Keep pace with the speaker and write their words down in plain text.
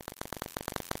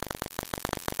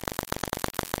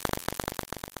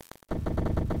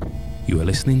You are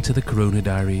listening to the Corona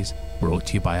Diaries, brought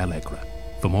to you by Allegra.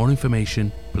 For more information,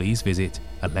 please visit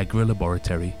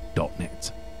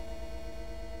allegralaboratory.net.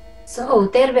 So,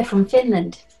 Terve from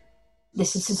Finland.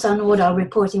 This is Susanne Ådahl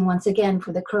reporting once again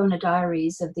for the Corona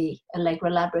Diaries of the Allegra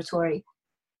Laboratory.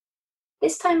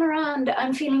 This time around,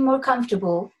 I'm feeling more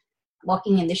comfortable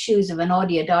walking in the shoes of an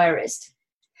audio diarist.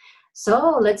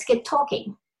 So, let's get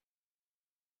talking.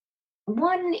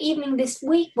 One evening this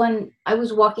week when I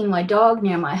was walking my dog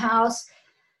near my house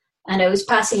and I was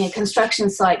passing a construction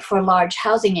site for a large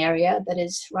housing area that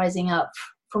is rising up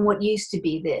from what used to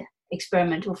be the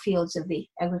experimental fields of the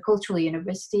Agricultural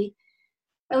University,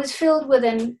 I was filled with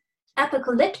an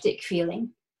apocalyptic feeling.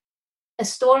 A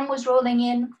storm was rolling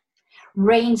in,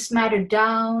 rain smattered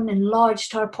down, and large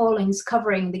tarpaulins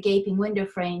covering the gaping window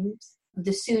frames of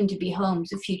the soon-to-be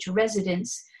homes of future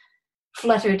residents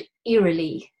fluttered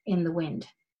eerily in the wind.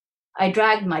 I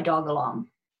dragged my dog along,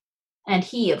 and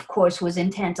he, of course, was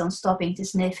intent on stopping to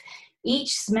sniff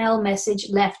each smell message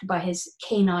left by his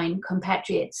canine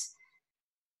compatriots.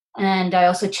 And I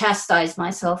also chastised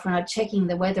myself for not checking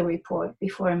the weather report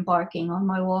before embarking on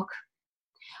my walk.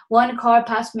 One car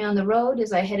passed me on the road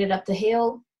as I headed up the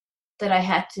hill that I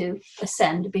had to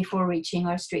ascend before reaching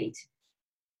our street.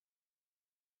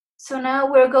 So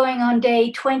now we're going on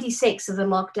day 26 of the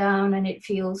lockdown, and it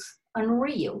feels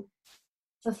unreal.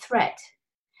 The threat,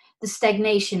 the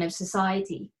stagnation of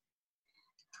society.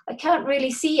 I can't really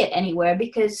see it anywhere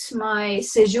because my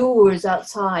séjours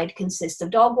outside consist of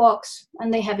dog walks,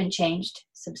 and they haven't changed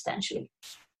substantially.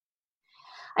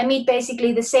 I meet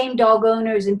basically the same dog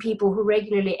owners and people who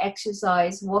regularly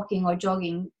exercise, walking or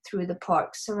jogging through the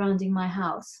parks surrounding my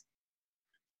house.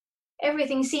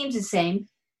 Everything seems the same,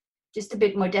 just a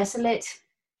bit more desolate,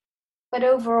 but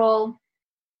overall,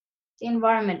 the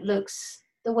environment looks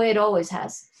the way it always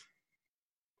has.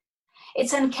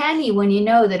 It's uncanny when you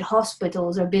know that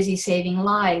hospitals are busy saving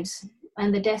lives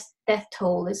and the death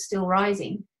toll is still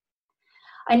rising.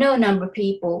 I know a number of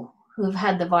people who have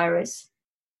had the virus,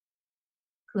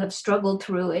 who have struggled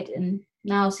through it and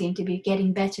now seem to be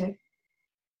getting better.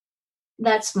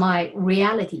 That's my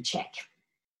reality check.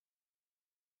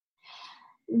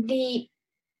 The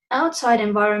outside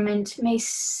environment may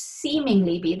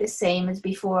seemingly be the same as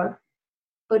before,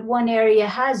 but one area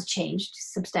has changed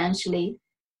substantially,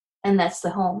 and that's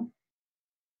the home.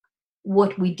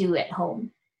 What we do at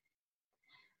home.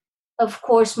 Of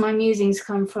course, my musings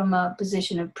come from a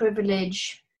position of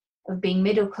privilege, of being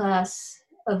middle class,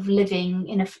 of living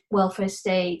in a welfare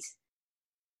state,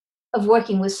 of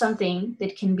working with something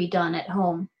that can be done at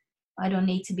home. I don't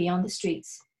need to be on the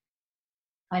streets.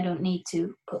 I don't need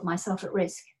to put myself at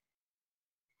risk.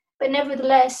 But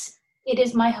nevertheless, it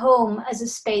is my home as a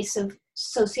space of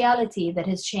sociality that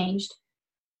has changed.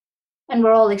 And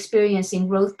we're all experiencing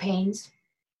growth pains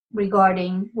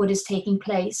regarding what is taking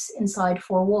place inside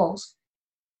four walls.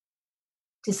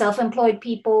 To self-employed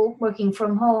people, working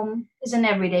from home is an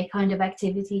everyday kind of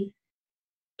activity.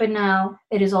 But now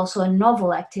it is also a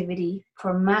novel activity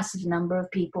for a massive number of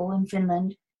people in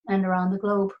Finland and around the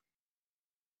globe.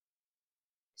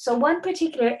 So one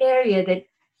particular area that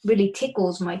really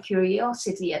tickles my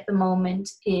curiosity at the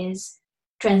moment is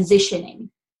transitioning.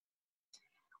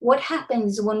 What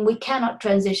happens when we cannot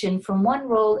transition from one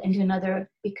role into another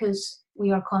because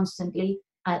we are constantly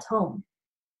at home?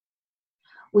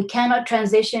 We cannot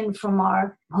transition from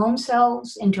our home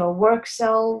selves into our work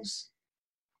selves,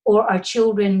 or our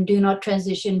children do not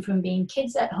transition from being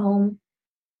kids at home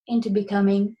into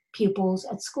becoming pupils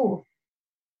at school.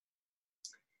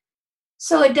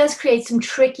 So it does create some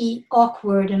tricky,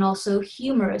 awkward, and also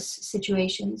humorous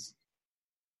situations.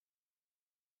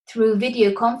 Through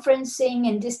video conferencing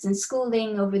and distance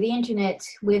schooling over the internet,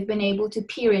 we've been able to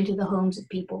peer into the homes of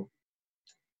people.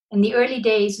 In the early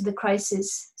days of the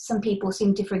crisis, some people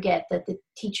seemed to forget that the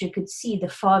teacher could see the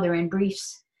father in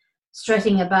briefs,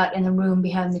 strutting about in the room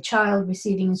behind the child,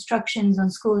 receiving instructions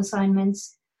on school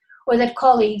assignments, or that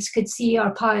colleagues could see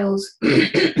our piles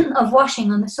of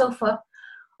washing on the sofa,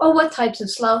 or what types of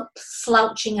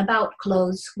slouching about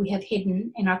clothes we have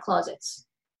hidden in our closets.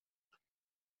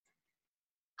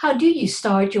 How do you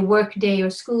start your work day or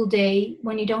school day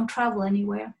when you don't travel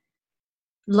anywhere?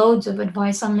 Loads of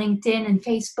advice on LinkedIn and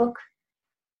Facebook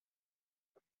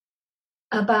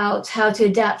about how to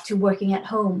adapt to working at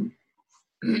home.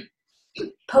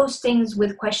 Postings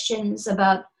with questions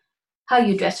about how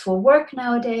you dress for work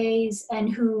nowadays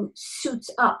and who suits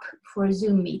up for a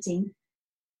Zoom meeting.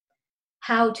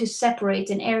 How to separate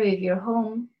an area of your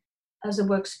home as a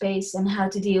workspace and how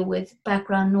to deal with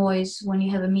background noise when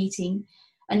you have a meeting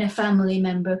and a family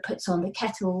member puts on the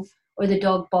kettle or the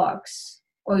dog barks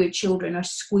or your children are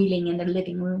squealing in the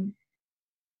living room.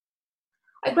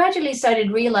 I gradually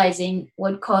started realizing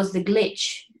what caused the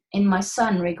glitch in my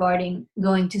son regarding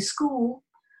going to school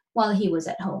while he was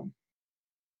at home: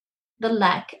 the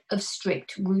lack of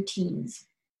strict routines.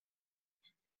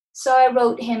 So I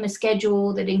wrote him a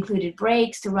schedule that included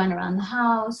breaks to run around the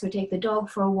house or take the dog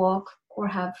for a walk or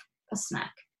have a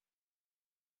snack.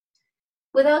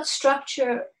 Without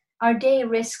structure, our day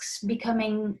risks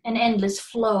becoming an endless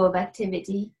flow of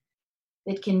activity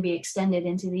that can be extended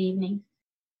into the evening.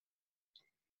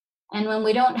 And when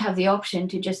we don't have the option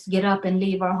to just get up and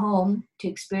leave our home to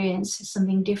experience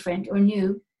something different or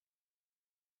new,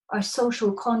 our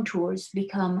social contours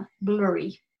become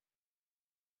blurry.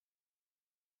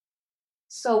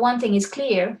 So one thing is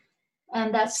clear,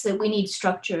 and that's that we need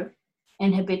structure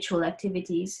and habitual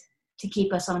activities to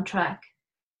keep us on track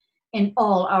in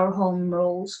all our home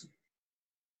roles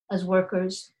as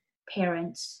workers,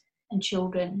 parents, and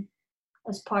children,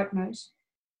 as partners.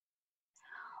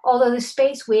 Although the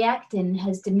space we act in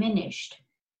has diminished,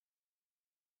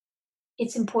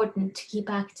 it's important to keep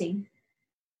acting,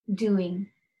 doing,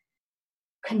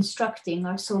 constructing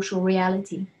our social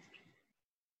reality.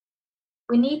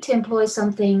 We need to employ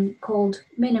something called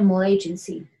minimal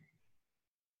agency.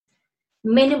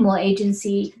 Minimal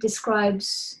agency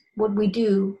describes what we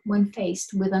do when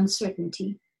faced with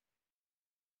uncertainty.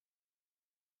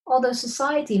 Although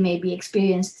society may be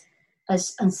experienced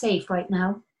as unsafe right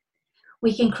now,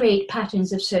 we can create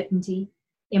patterns of certainty,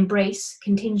 embrace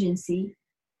contingency,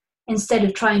 instead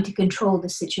of trying to control the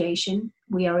situation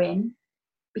we are in,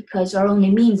 because our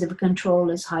only means of control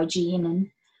is hygiene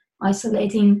and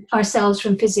isolating ourselves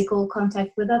from physical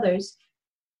contact with others.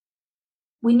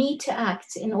 We need to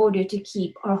act in order to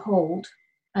keep our hold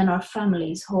and our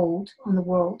family's hold on the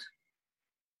world,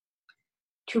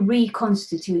 to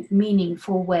reconstitute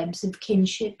meaningful webs of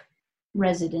kinship,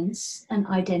 residence, and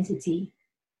identity.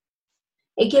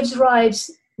 It gives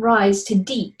rise to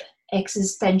deep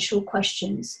existential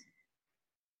questions.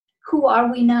 Who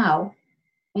are we now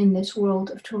in this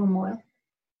world of turmoil?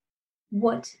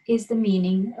 What is the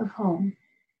meaning of home?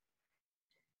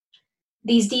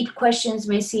 These deep questions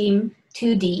may seem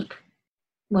too deep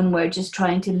when we're just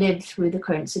trying to live through the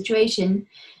current situation,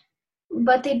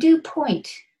 but they do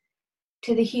point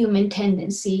to the human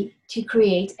tendency to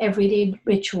create everyday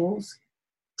rituals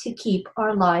to keep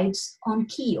our lives on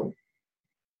keel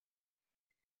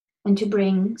and to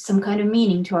bring some kind of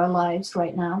meaning to our lives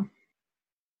right now.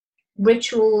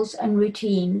 Rituals and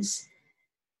routines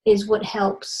is what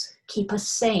helps keep us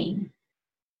sane,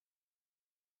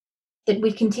 that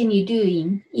we continue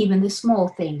doing even the small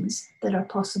things that are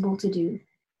possible to do.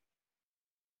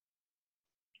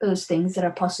 Those things that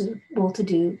are possible to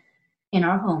do in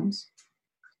our homes.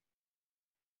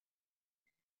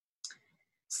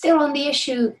 Still on the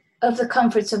issue of the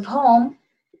comforts of home,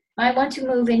 I want to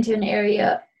move into the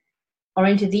area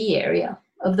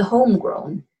of the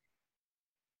homegrown,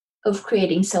 of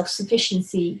creating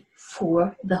self-sufficiency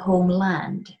for the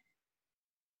homeland,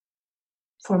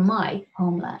 for my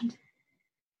homeland,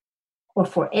 or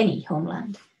for any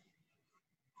homeland.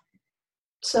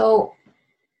 So,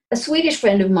 a Swedish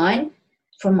friend of mine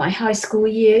from my high school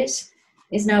years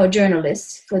is now a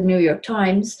journalist for the New York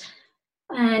Times,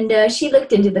 and she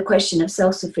looked into the question of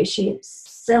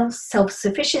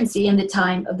self-sufficiency in the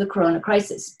time of the corona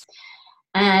crisis.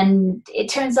 And it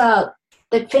turns out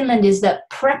that Finland is the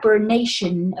prepper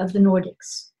nation of the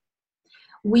Nordics.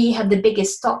 We have the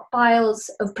biggest stockpiles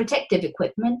of protective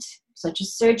equipment, such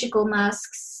as surgical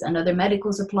masks and other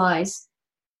medical supplies,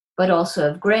 but also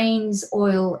of grains,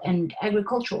 oil, and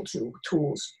agricultural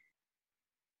tools.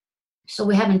 So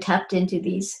we haven't tapped into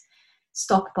these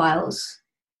stockpiles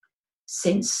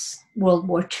since World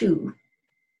War II.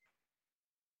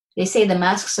 They say the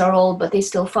masks are old, but they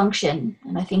still function.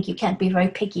 And I think you can't be very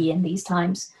picky in these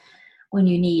times when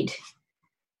you need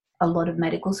a lot of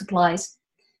medical supplies.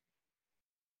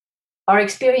 Our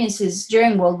experiences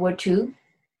during World War II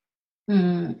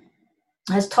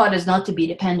has taught us not to be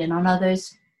dependent on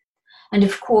others. And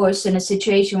of course, in a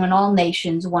situation when all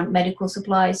nations want medical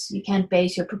supplies, you can't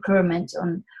base your procurement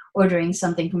on ordering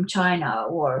something from China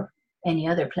or any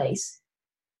other place.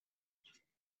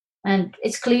 And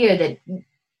it's clear that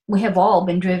we have all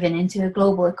been driven into a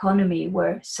global economy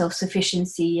where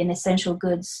self-sufficiency in essential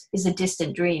goods is a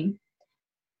distant dream.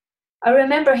 I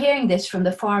remember hearing this from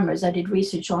the farmers I did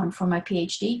research on for my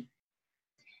PhD,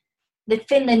 that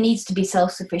Finland needs to be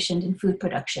self-sufficient in food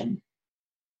production.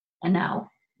 And now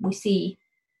we see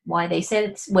why they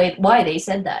said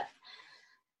that.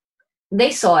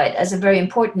 They saw it as a very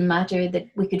important matter that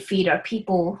we could feed our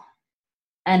people.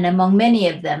 And among many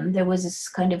of them, there was this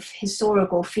kind of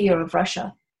historical fear of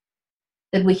Russia.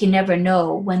 that we can never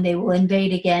know when they will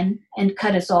invade again and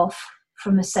cut us off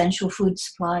from essential food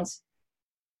supplies.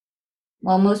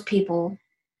 While most people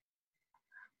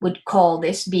would call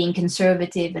this being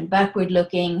conservative and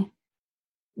backward-looking,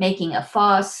 making a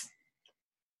fuss,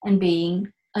 and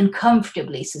being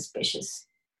uncomfortably suspicious,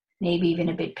 maybe even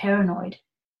a bit paranoid.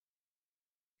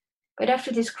 But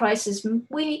after this crisis,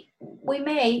 we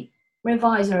may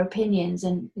revise our opinions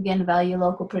and again value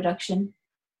local production,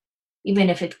 even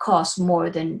if it costs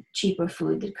more than cheaper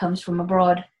food that comes from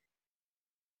abroad.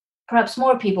 Perhaps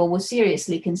more people will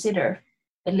seriously consider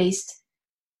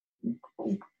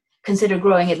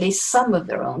growing at least some of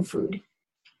their own food.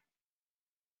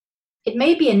 It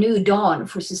may be a new dawn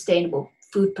for sustainable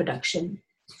food production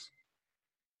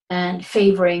and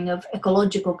favoring of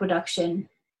ecological production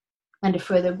and a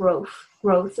further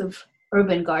growth of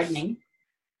urban gardening.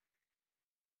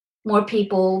 More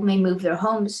people may move their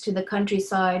homes to the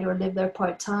countryside or live there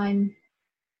part-time,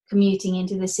 commuting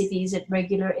into the cities at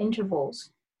regular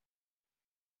intervals.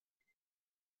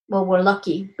 Well, we're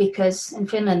lucky because in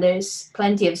Finland there's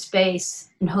plenty of space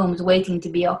and homes waiting to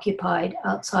be occupied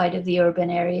outside of the urban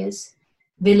areas,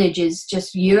 villages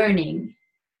just yearning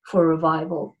for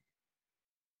revival.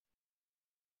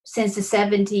 Since the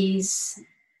 70s,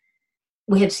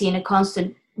 we have seen a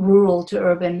constant rural to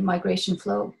urban migration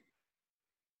flow.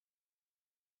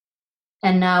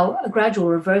 And now a gradual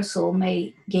reversal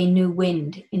may gain new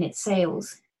wind in its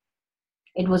sails.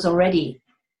 It was already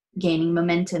gaining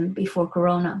momentum before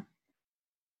Corona.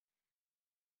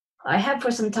 I have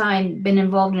for some time been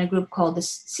involved in a group called the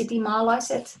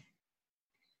Citymaalaiset,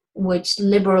 which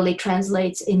liberally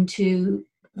translates into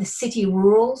the city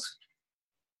rurals.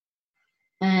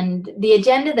 And the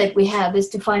agenda that we have is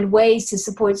to find ways to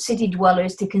support city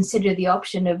dwellers to consider the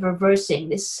option of reversing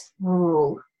this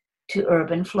rural to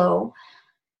urban flow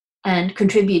and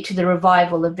contribute to the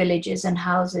revival of villages and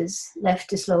houses left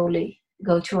to slowly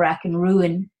go to rack and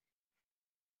ruin.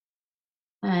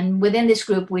 And within this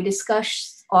group, we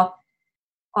discuss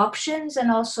options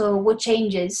and also what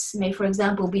changes may, for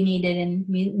example, be needed in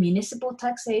municipal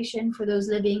taxation for those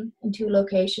living in two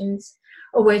locations,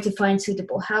 or where to find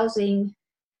suitable housing,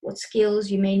 what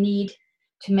skills you may need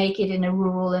to make it in a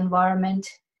rural environment,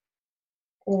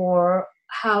 or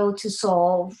how to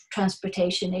solve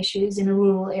transportation issues in a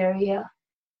rural area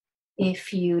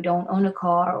if you don't own a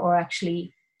car or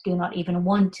actually do not even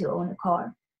want to own a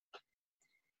car.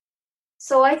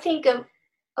 So I think a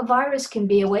virus can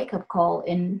be a wake-up call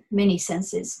in many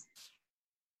senses.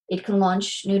 It can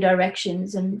launch new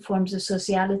directions and forms of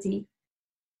sociality.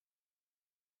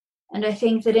 And I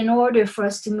think that in order for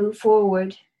us to move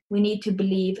forward, we need to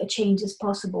believe a change is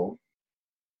possible.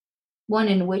 One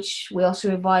in which we also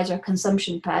revise our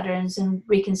consumption patterns and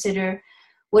reconsider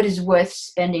what is worth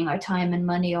spending our time and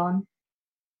money on.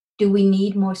 Do we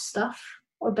need more stuff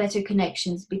or better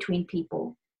connections between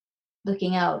people,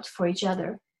 looking out for each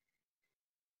other?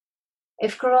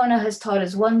 If Corona has taught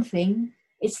us one thing,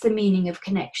 it's the meaning of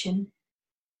connection.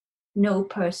 No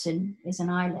person is an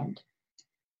island.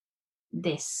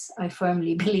 This I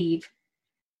firmly believe.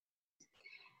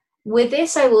 With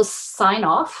this, I will sign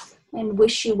off and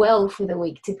wish you well for the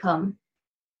week to come.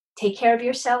 Take care of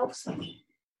yourselves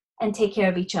and take care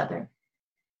of each other.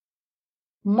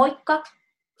 Moikka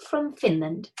from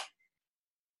Finland.